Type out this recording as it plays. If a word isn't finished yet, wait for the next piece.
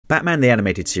Batman the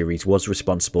Animated Series was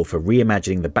responsible for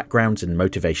reimagining the backgrounds and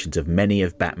motivations of many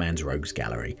of Batman's rogues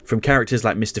gallery, from characters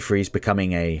like Mr. Freeze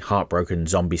becoming a heartbroken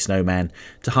zombie snowman,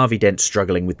 to Harvey Dent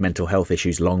struggling with mental health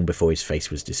issues long before his face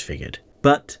was disfigured.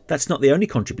 But that's not the only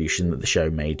contribution that the show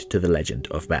made to the legend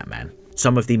of Batman.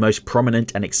 Some of the most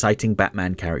prominent and exciting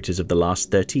Batman characters of the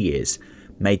last 30 years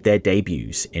made their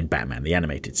debuts in Batman the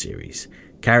Animated Series.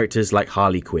 Characters like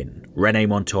Harley Quinn, Renee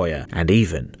Montoya, and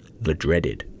even the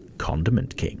dreaded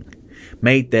Condiment King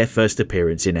made their first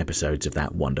appearance in episodes of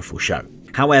that wonderful show.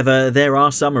 However, there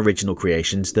are some original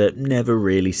creations that never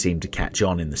really seem to catch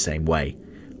on in the same way.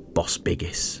 Boss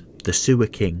Biggis, the Sewer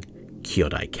King,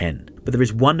 Kyodai Ken. But there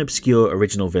is one obscure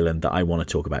original villain that I want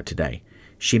to talk about today.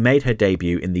 She made her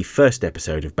debut in the first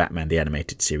episode of Batman the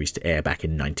Animated Series to air back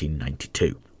in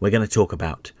 1992. We're going to talk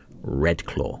about Red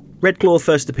Claw. Red Claw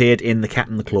first appeared in The Cat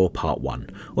and the Claw Part 1.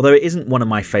 Although it isn't one of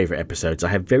my favourite episodes, I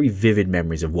have very vivid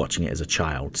memories of watching it as a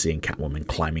child, seeing Catwoman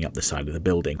climbing up the side of the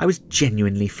building. I was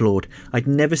genuinely floored. I'd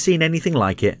never seen anything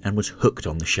like it and was hooked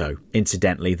on the show.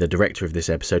 Incidentally, the director of this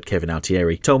episode, Kevin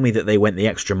Altieri, told me that they went the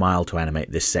extra mile to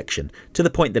animate this section, to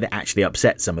the point that it actually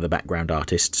upset some of the background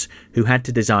artists, who had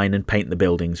to design and paint the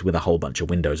buildings with a whole bunch of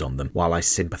windows on them. While I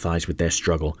sympathise with their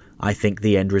struggle, I think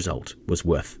the end result was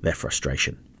worth their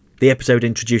frustration. The episode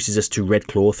introduces us to Red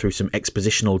Claw through some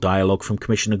expositional dialogue from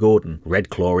Commissioner Gordon. Red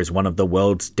Claw is one of the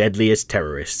world's deadliest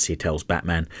terrorists, he tells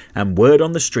Batman, and word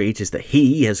on the street is that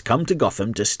he has come to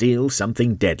Gotham to steal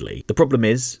something deadly. The problem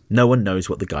is, no one knows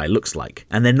what the guy looks like,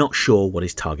 and they're not sure what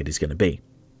his target is going to be.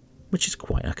 Which is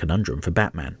quite a conundrum for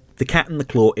Batman. The Cat and the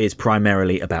Claw is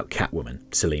primarily about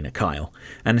Catwoman, Selina Kyle,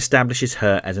 and establishes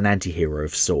her as an anti-hero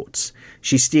of sorts.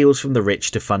 She steals from the rich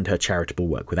to fund her charitable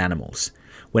work with animals.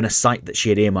 When a site that she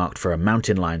had earmarked for a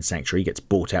mountain lion sanctuary gets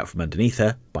bought out from underneath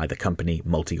her by the company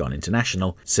Multigon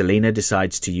International, Selina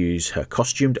decides to use her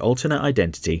costumed alternate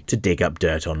identity to dig up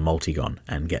dirt on Multigon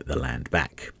and get the land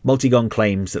back. Multigon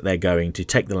claims that they're going to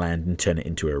take the land and turn it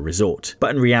into a resort,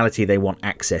 but in reality they want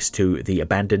access to the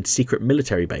abandoned secret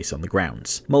military base on the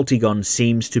grounds. Multigon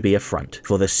seems to be a front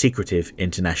for the secretive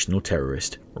international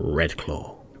terrorist Red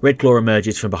Claw. Red Claw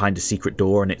emerges from behind a secret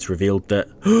door and it's revealed that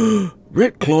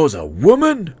Red Claw's a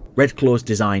woman? Red Claw's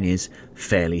design is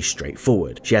fairly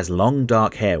straightforward. She has long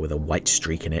dark hair with a white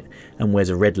streak in it and wears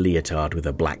a red leotard with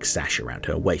a black sash around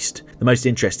her waist. The most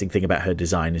interesting thing about her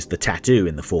design is the tattoo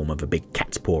in the form of a big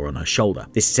cat's paw on her shoulder.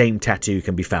 This same tattoo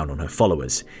can be found on her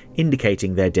followers,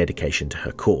 indicating their dedication to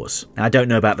her cause. Now, I don't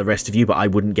know about the rest of you, but I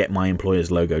wouldn't get my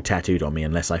employer's logo tattooed on me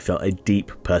unless I felt a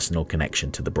deep personal connection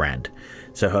to the brand.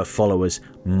 So her followers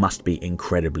must be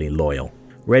incredibly loyal.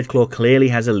 Red Claw clearly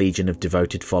has a legion of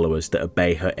devoted followers that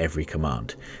obey her every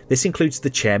command. This includes the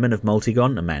chairman of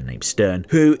Multigon, a man named Stern,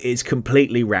 who is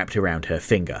completely wrapped around her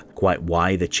finger. Quite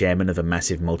why the chairman of a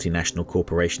massive multinational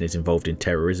corporation is involved in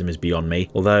terrorism is beyond me,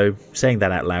 although, saying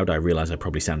that out loud, I realise I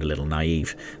probably sound a little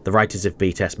naive. The writers of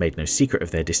BTAS made no secret of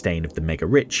their disdain of the mega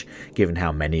rich, given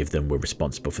how many of them were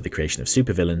responsible for the creation of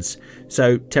supervillains,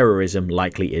 so terrorism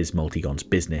likely is Multigon's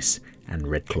business, and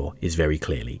Red Claw is very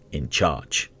clearly in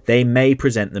charge. They may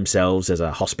present themselves as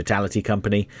a hospitality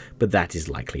company, but that is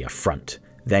likely a front.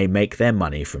 They make their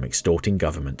money from extorting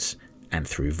governments and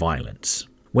through violence.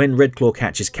 When Red Claw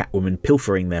catches Catwoman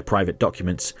pilfering their private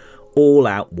documents,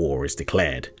 all-out war is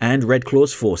declared, and Red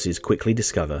Claw's forces quickly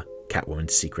discover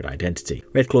Catwoman's secret identity.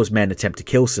 Red Claw's men attempt to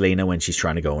kill Selina when she's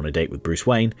trying to go on a date with Bruce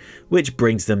Wayne, which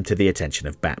brings them to the attention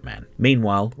of Batman.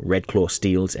 Meanwhile, Red Claw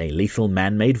steals a lethal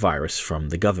man-made virus from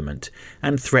the government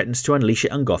and threatens to unleash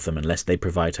it on Gotham unless they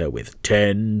provide her with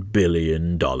 $10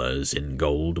 billion in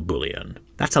gold bullion.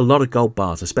 That's a lot of gold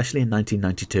bars, especially in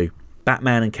 1992.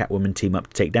 Batman and Catwoman team up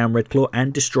to take down Red Claw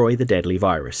and destroy the deadly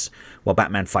virus. While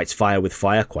Batman fights fire with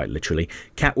fire, quite literally,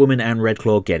 Catwoman and Red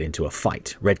Claw get into a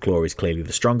fight. Red Claw is clearly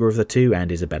the stronger of the two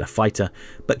and is a better fighter,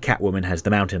 but Catwoman has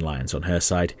the mountain lions on her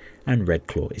side, and Red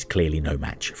Claw is clearly no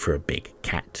match for a big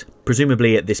cat.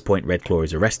 Presumably at this point Red Claw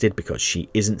is arrested because she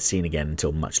isn't seen again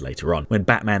until much later on, when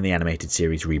Batman the Animated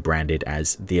Series rebranded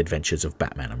as The Adventures of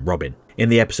Batman and Robin. In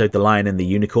the episode The Lion and the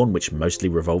Unicorn, which mostly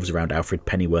revolves around Alfred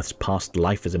Pennyworth's past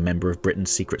life as a member of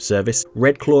Britain's Secret Service,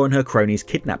 Red Claw and her cronies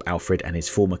kidnap Alfred and his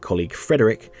former colleague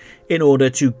Frederick in order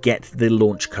to get the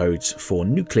launch codes for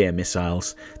nuclear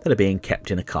missiles that are being kept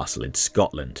in a castle in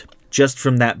Scotland. Just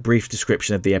from that brief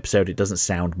description of the episode, it doesn't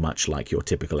sound much like your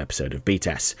typical episode of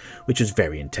BTAS, which was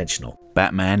very intentional.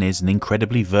 Batman is an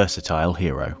incredibly versatile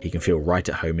hero. He can feel right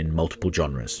at home in multiple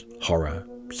genres: horror,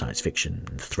 science fiction,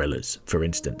 and thrillers, for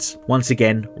instance. Once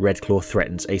again, Red Claw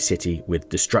threatens a city with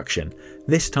destruction,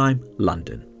 this time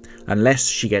London. unless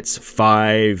she gets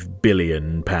 £5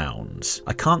 billion.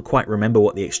 I can't quite remember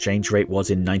what the exchange rate was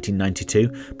in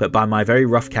 1992, but by my very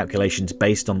rough calculations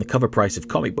based on the cover price of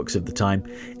comic books of the time,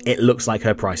 it looks like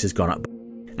her price has gone up.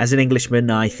 As an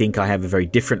Englishman, I think I have a very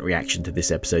different reaction to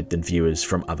this episode than viewers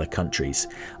from other countries.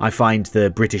 I find the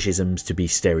Britishisms to be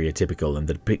stereotypical, and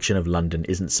the depiction of London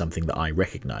isn't something that I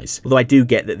recognise. Although I do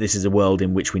get that this is a world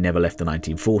in which we never left the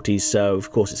 1940s, so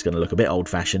of course it's going to look a bit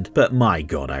old-fashioned, but my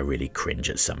god, I really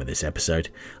cringe at some of this episode.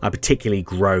 I particularly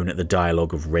groan at the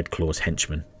dialogue of Redclaw's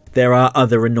henchmen. There are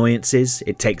other annoyances.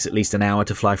 It takes at least an hour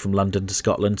to fly from London to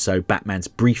Scotland, so Batman's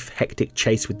brief, hectic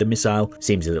chase with the missile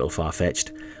seems a little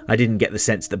far-fetched. I didn't get the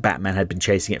sense that Batman had been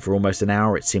chasing it for almost an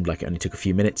hour. It seemed like it only took a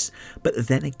few minutes. But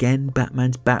then again,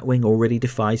 Batman's Batwing already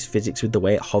defies physics with the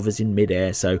way it hovers in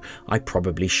mid-air, so I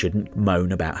probably shouldn't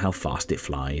moan about how fast it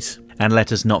flies. And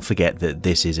let us not forget that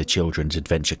this is a children's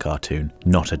adventure cartoon,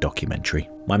 not a documentary.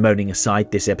 My moaning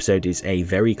aside, this episode is a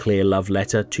very clear love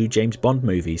letter to James Bond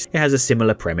movies. It has a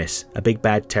similar premise. A big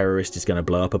bad terrorist is going to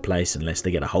blow up a place unless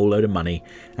they get a whole load of money,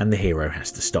 and the hero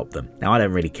has to stop them. Now, I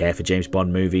don't really care for James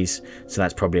Bond movies, so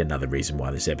that's probably another reason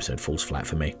why this episode falls flat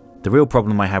for me. The real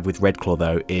problem I have with Redclaw,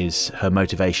 though, is her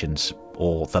motivations,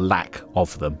 or the lack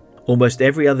of them. Almost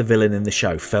every other villain in the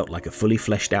show felt like a fully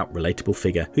fleshed out, relatable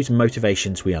figure whose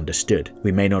motivations we understood.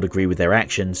 We may not agree with their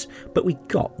actions, but we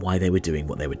got why they were doing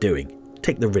what they were doing.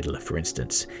 Take the Riddler, for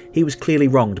instance. He was clearly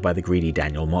wronged by the greedy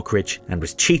Daniel Mockridge and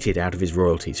was cheated out of his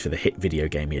royalties for the hit video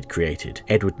game he had created.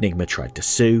 Edward Nygma tried to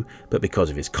sue, but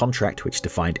because of his contract, which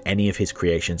defined any of his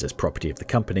creations as property of the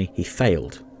company, he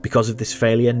failed. Because of this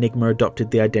failure, Nygma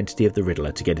adopted the identity of the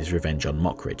Riddler to get his revenge on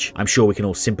Mockridge. I'm sure we can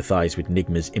all sympathise with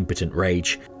Nygma's impotent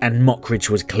rage, and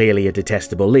Mockridge was clearly a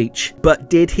detestable leech,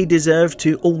 but did he deserve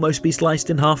to almost be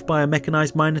sliced in half by a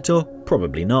mechanised Minotaur?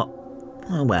 Probably not.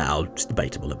 Well, it's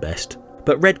debatable at best.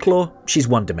 But Redclaw, she's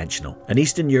one-dimensional. An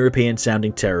Eastern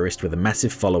European-sounding terrorist with a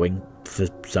massive following, for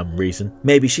some reason.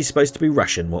 Maybe she's supposed to be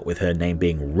Russian, what with her name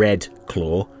being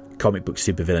Redclaw. Comic book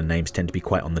supervillain names tend to be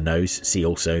quite on the nose, see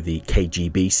also the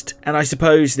KG Beast. And I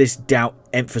suppose this doubt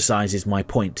emphasises my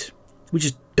point. We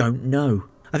just don't know.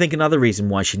 I think another reason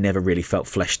why she never really felt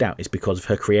fleshed out is because of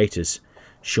her creators,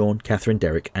 Sean, Catherine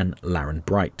Derrick and Larren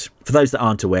Bright. For those that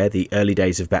aren't aware, the early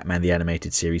days of Batman the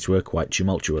Animated Series were quite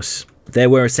tumultuous. There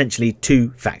were essentially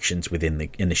two factions within the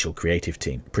initial creative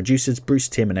team. Producers Bruce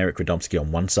Timm and Eric Radomski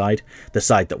on one side, the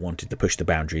side that wanted to push the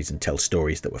boundaries and tell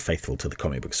stories that were faithful to the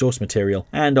comic book source material,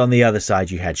 and on the other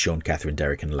side you had Sean, Catherine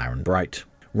Derrick and Larren Bright.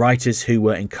 Writers who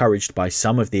were encouraged by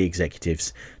some of the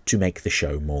executives to make the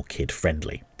show more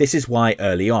kid-friendly. This is why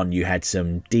early on you had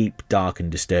some deep, dark and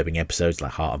disturbing episodes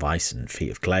like Heart of Ice and Feet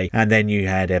of Clay, and then you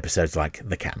had episodes like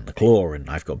The Cat and the Claw and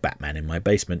I've Got Batman in My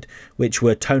Basement, which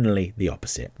were tonally the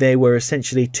opposite. They were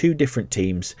essentially two different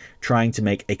teams trying to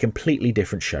make a completely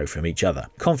different show from each other.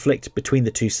 Conflict between the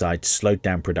two sides slowed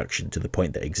down production to the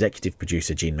point that executive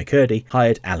producer Gene McCurdy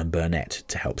hired Alan Burnett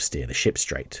to help steer the ship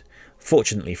straight.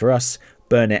 Fortunately for us,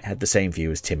 Burnett had the same view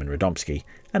as Timm and Radomski,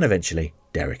 and eventually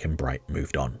Derrick and Bright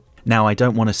moved on. Now, I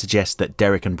don't want to suggest that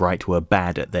Derrick and Bright were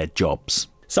bad at their jobs.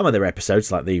 Some of their episodes,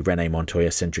 like the Renee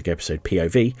Montoya-centric episode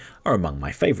POV, are among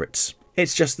my favourites.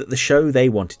 It's just that the show they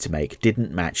wanted to make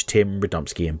didn't match Timm,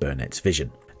 Radomski and Burnett's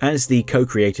vision. As the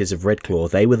co-creators of Redclaw,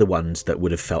 they were the ones that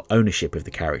would have felt ownership of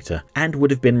the character, and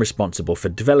would have been responsible for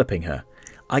developing her.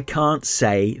 I can't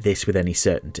say this with any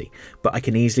certainty, but I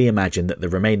can easily imagine that the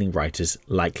remaining writers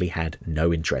likely had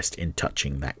no interest in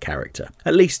touching that character.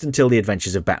 At least until the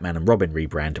Adventures of Batman and Robin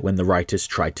rebrand, when the writers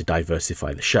tried to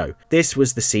diversify the show. This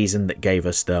was the season that gave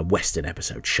us the Western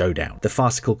episode Showdown, the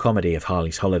farcical comedy of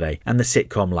Harley's Holiday, and the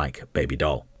sitcom like Baby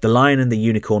Doll. The Lion and the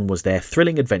Unicorn was their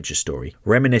thrilling adventure story,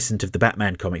 reminiscent of the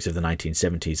Batman comics of the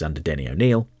 1970s under Denny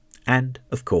O'Neil, and,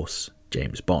 of course,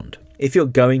 James Bond. If you're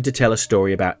going to tell a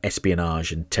story about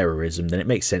espionage and terrorism, then it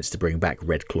makes sense to bring back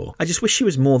Redclaw. I just wish she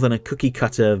was more than a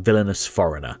cookie-cutter, villainous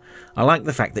foreigner. I like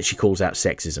the fact that she calls out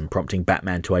sexism, prompting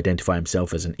Batman to identify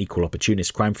himself as an equal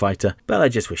opportunist crime fighter, but I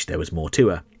just wish there was more to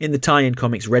her. In the tie-in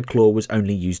comics, Redclaw was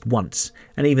only used once,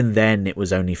 and even then it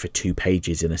was only for 2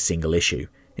 pages in a single issue.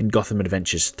 In Gotham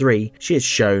Adventures 3, she is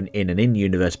shown in an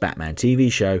in-universe Batman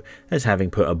TV show as having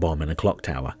put a bomb in a clock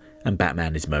tower, and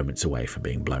Batman is moments away from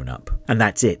being blown up. And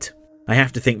that's it. I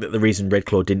have to think that the reason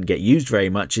Redclaw didn't get used very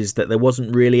much is that there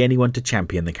wasn't really anyone to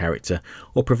champion the character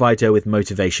or provide her with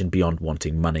motivation beyond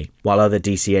wanting money. While other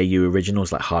DCAU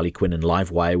originals like Harley Quinn and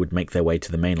Livewire would make their way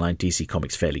to the mainline DC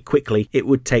Comics fairly quickly, it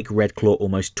would take Redclaw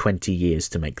almost 20 years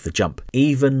to make the jump.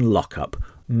 Even Lockup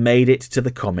made it to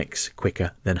the comics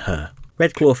quicker than her.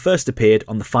 Redclaw first appeared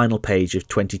on the final page of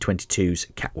 2022's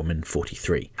Catwoman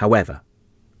 43. However,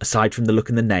 Aside from the look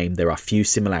and the name, there are few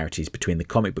similarities between the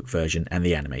comic book version and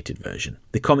the animated version.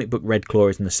 The comic book Red Claw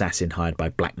is an assassin hired by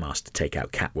Black Mask to take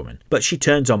out Catwoman, but she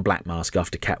turns on Black Mask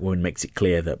after Catwoman makes it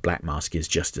clear that Black Mask is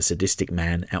just a sadistic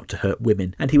man out to hurt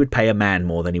women, and he would pay a man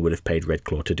more than he would have paid Red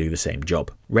Claw to do the same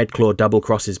job. Red Claw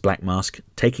double-crosses Black Mask,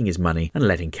 taking his money and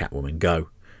letting Catwoman go,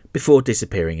 before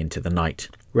disappearing into the night.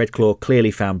 Red Claw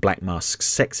clearly found Black Mask's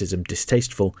sexism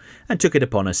distasteful and took it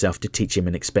upon herself to teach him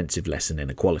an expensive lesson in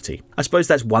equality. I suppose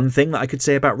that's one thing that I could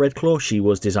say about Red Claw. She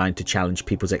was designed to challenge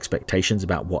people's expectations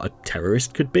about what a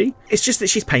terrorist could be. It's just that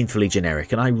she's painfully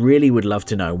generic, and I really would love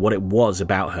to know what it was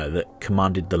about her that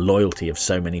commanded the loyalty of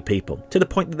so many people, to the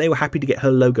point that they were happy to get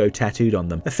her logo tattooed on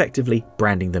them, effectively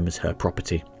branding them as her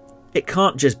property. It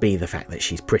can't just be the fact that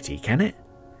she's pretty, can it?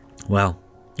 Well,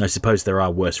 I suppose there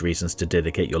are worse reasons to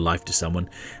dedicate your life to someone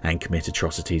and commit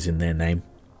atrocities in their name.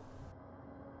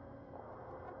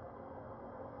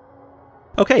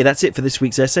 Okay, that's it for this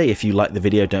week's essay. If you liked the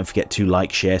video, don't forget to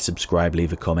like, share, subscribe,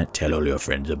 leave a comment, tell all your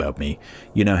friends about me.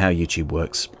 You know how YouTube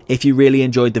works. If you really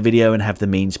enjoyed the video and have the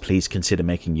means, please consider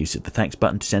making use of the thanks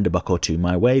button to send $1 or $2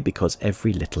 my way, because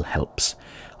every little helps.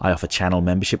 I offer channel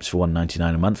memberships for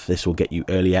 $1.99 a month. This will get you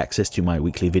early access to my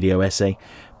weekly video essay,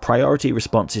 priority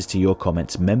responses to your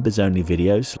comments, members-only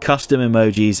videos, custom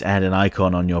emojis, and an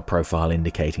icon on your profile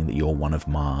indicating that you're one of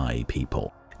my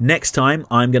people. Next time,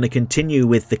 I'm going to continue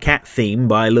with the cat theme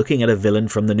by looking at a villain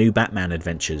from the new Batman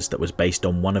Adventures that was based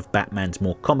on one of Batman's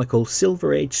more comical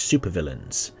Silver Age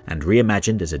supervillains, and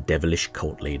reimagined as a devilish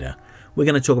cult leader. We're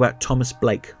going to talk about Thomas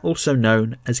Blake, also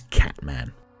known as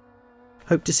Catman.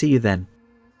 Hope to see you then.